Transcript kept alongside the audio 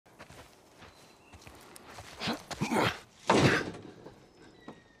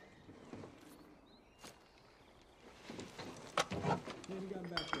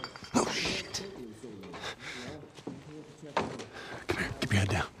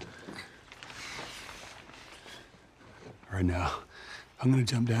All right, now, I'm gonna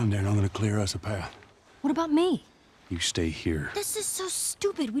jump down there and I'm gonna clear us a path. What about me? You stay here. This is so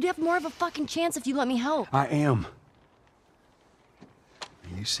stupid. We'd have more of a fucking chance if you let me help. I am.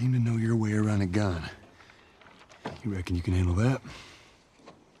 You seem to know your way around a gun. You reckon you can handle that?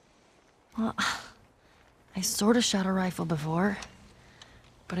 Well, I sort of shot a rifle before,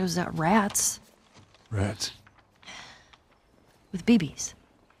 but it was at rats. Rats? With BBs.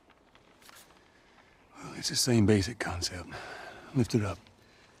 Well, it's the same basic concept. Lift it up.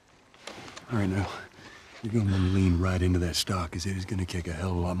 All right, now. You're gonna want to lean right into that stock, as it is gonna kick a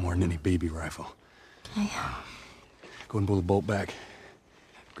hell of a lot more than any baby rifle. Okay. Go and pull the bolt back.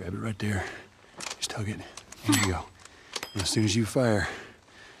 Grab it right there. Just tug it. There you go. And as soon as you fire,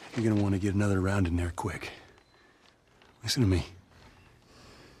 you're gonna want to get another round in there quick. Listen to me.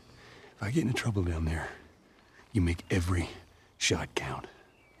 If I get into trouble down there, you make every shot count.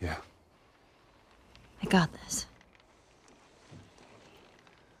 Yeah? I got this.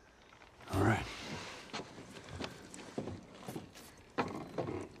 All right.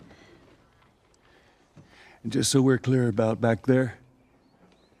 And just so we're clear about back there,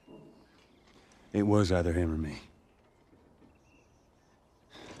 it was either him or me.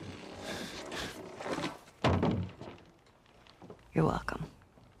 You're welcome.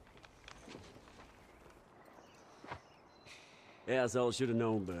 Yeah, that's all I should have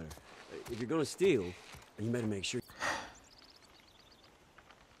known better. If you're gonna steal, you better make sure.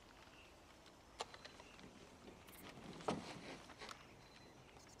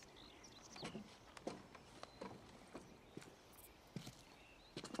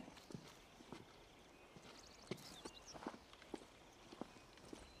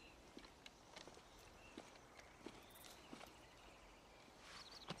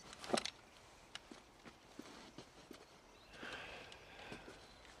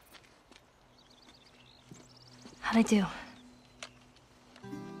 How'd I do? How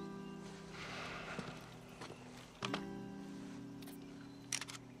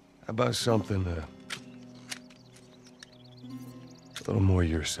about something a little more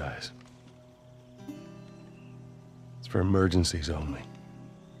your size? It's for emergencies only.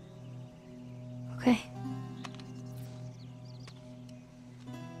 Okay.